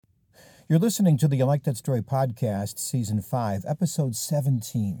You're listening to the You Like That Story podcast, Season 5, Episode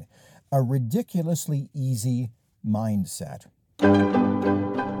 17, A Ridiculously Easy Mindset.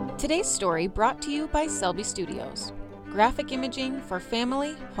 Today's story brought to you by Selby Studios, graphic imaging for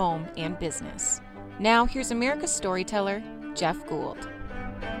family, home, and business. Now here's America's storyteller, Jeff Gould.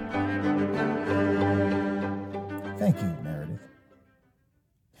 Thank you, Meredith.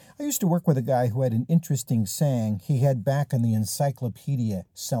 I used to work with a guy who had an interesting saying he had back in the encyclopedia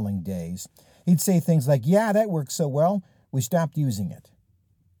selling days. He'd say things like, "Yeah, that works so well, we stopped using it."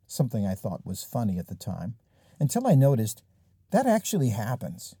 Something I thought was funny at the time, until I noticed that actually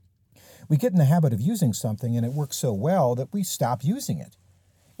happens. We get in the habit of using something and it works so well that we stop using it.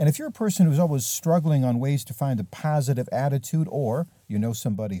 And if you're a person who's always struggling on ways to find a positive attitude, or you know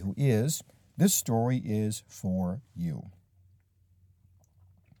somebody who is, this story is for you.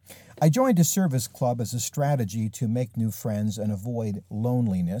 I joined a service club as a strategy to make new friends and avoid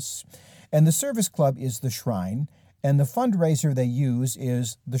loneliness. And the service club is the Shrine, and the fundraiser they use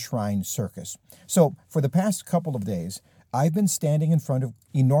is the Shrine Circus. So for the past couple of days, I've been standing in front of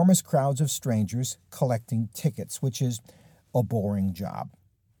enormous crowds of strangers collecting tickets, which is a boring job.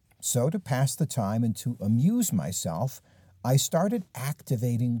 So to pass the time and to amuse myself, I started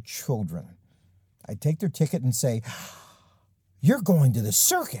activating children. I'd take their ticket and say, "You're going to the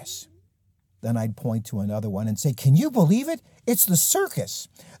circus." Then I'd point to another one and say, "Can you believe it? It's the circus.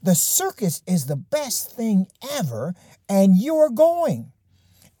 The circus is the best thing ever, and you're going."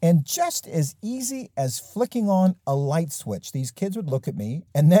 And just as easy as flicking on a light switch, these kids would look at me,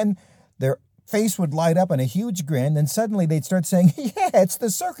 and then their face would light up in a huge grin, and suddenly they'd start saying, "Yeah, it's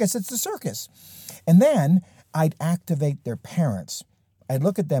the circus, it's the circus." And then I'd activate their parents. I'd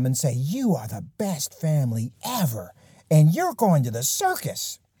look at them and say, "You are the best family ever, and you're going to the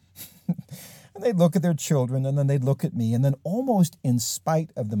circus." And they'd look at their children, and then they'd look at me, and then almost in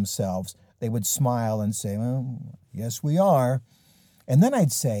spite of themselves, they would smile and say, "Well, yes, we are." And then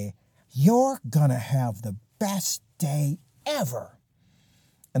I'd say, "You're gonna have the best day ever."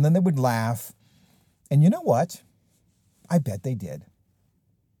 And then they would laugh. And you know what? I bet they did.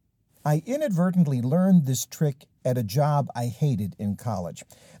 I inadvertently learned this trick at a job I hated in college.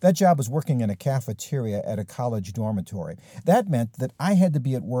 That job was working in a cafeteria at a college dormitory. That meant that I had to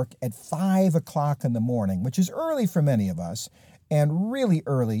be at work at 5 o'clock in the morning, which is early for many of us, and really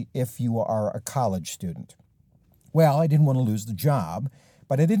early if you are a college student. Well, I didn't want to lose the job,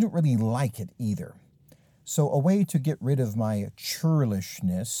 but I didn't really like it either. So a way to get rid of my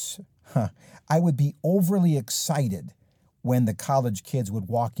churlishness, I would be overly excited when the college kids would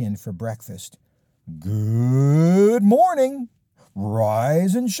walk in for breakfast. "Good morning.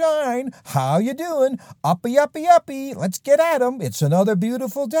 Rise and shine. How you doing? Uppy, uppy, uppy. Let's get at 'em. It's another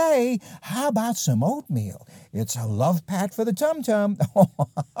beautiful day. How about some oatmeal? It's a love pat for the tum-tum."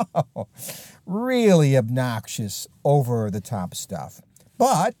 Really obnoxious, over-the-top stuff.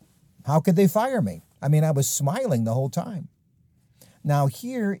 But how could they fire me? I mean, I was smiling the whole time. Now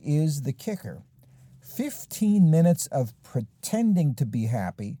here is the kicker. 15 minutes of pretending to be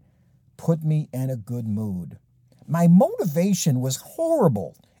happy put me in a good mood. My motivation was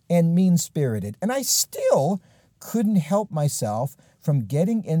horrible and mean-spirited, and I still couldn't help myself from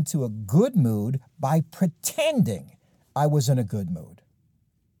getting into a good mood by pretending I was in a good mood.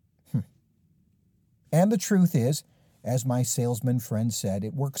 And the truth is, as my salesman friend said,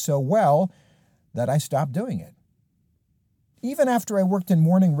 it worked so well that I stopped doing it. Even after I worked in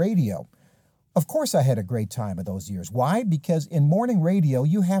morning radio, of course I had a great time of those years. Why? Because in morning radio,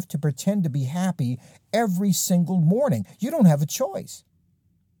 you have to pretend to be happy every single morning. You don't have a choice.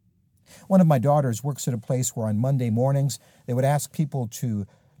 One of my daughters works at a place where on Monday mornings, they would ask people to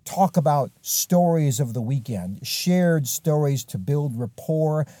talk about stories of the weekend, shared stories to build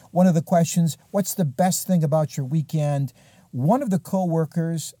rapport. One of the questions, "What's the best thing about your weekend?" One of the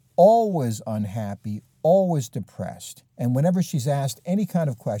coworkers, always unhappy, always depressed. And whenever she's asked any kind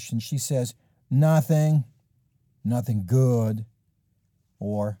of question, she says, "Nothing, nothing good,"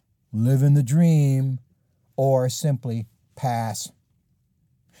 or "living the dream," or simply "pass."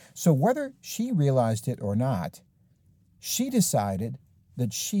 So whether she realized it or not, she decided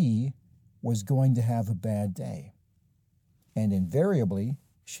that she was going to have a bad day. And invariably,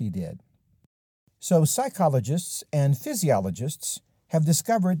 she did. So psychologists and physiologists have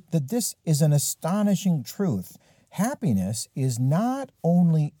discovered that this is an astonishing truth. Happiness is not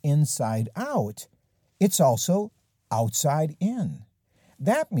only inside out, it's also outside in.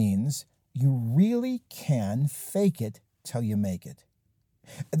 That means you really can fake it till you make it.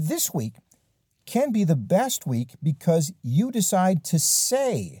 This week can be the best week because you decide to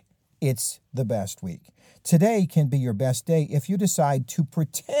say it's the best week. Today can be your best day if you decide to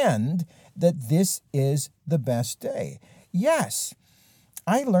pretend that this is the best day. Yes,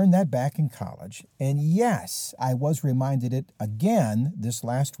 I learned that back in college, and yes, I was reminded it again this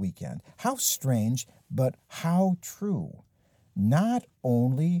last weekend. How strange, but how true. Not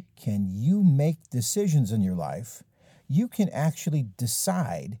only can you make decisions in your life, you can actually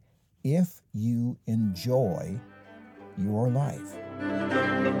decide if you enjoy your life.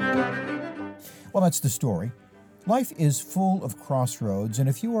 Well, that's the story. Life is full of crossroads, and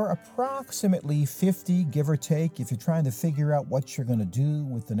if you are approximately 50, give or take, if you're trying to figure out what you're going to do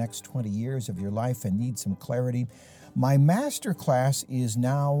with the next 20 years of your life and need some clarity, my master class is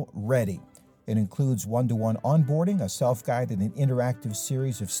now ready. It includes one-to-one onboarding, a self-guided and interactive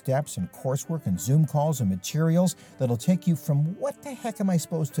series of steps and coursework and Zoom calls and materials that'll take you from what the heck am I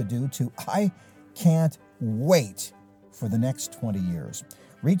supposed to do to I can't wait for the next 20 years.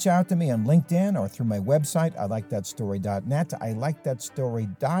 Reach out to me on LinkedIn or through my website, ilikethatstory.net,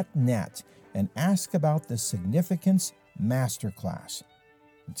 ilikethatstory.net, and ask about the Significance Masterclass.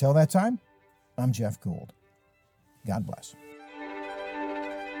 Until that time, I'm Jeff Gould. God bless.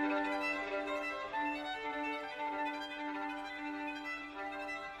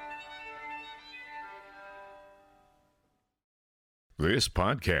 This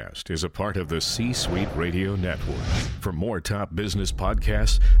podcast is a part of the C-Suite Radio Network. For more top business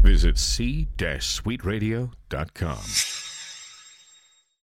podcasts, visit c-suiteradio.com.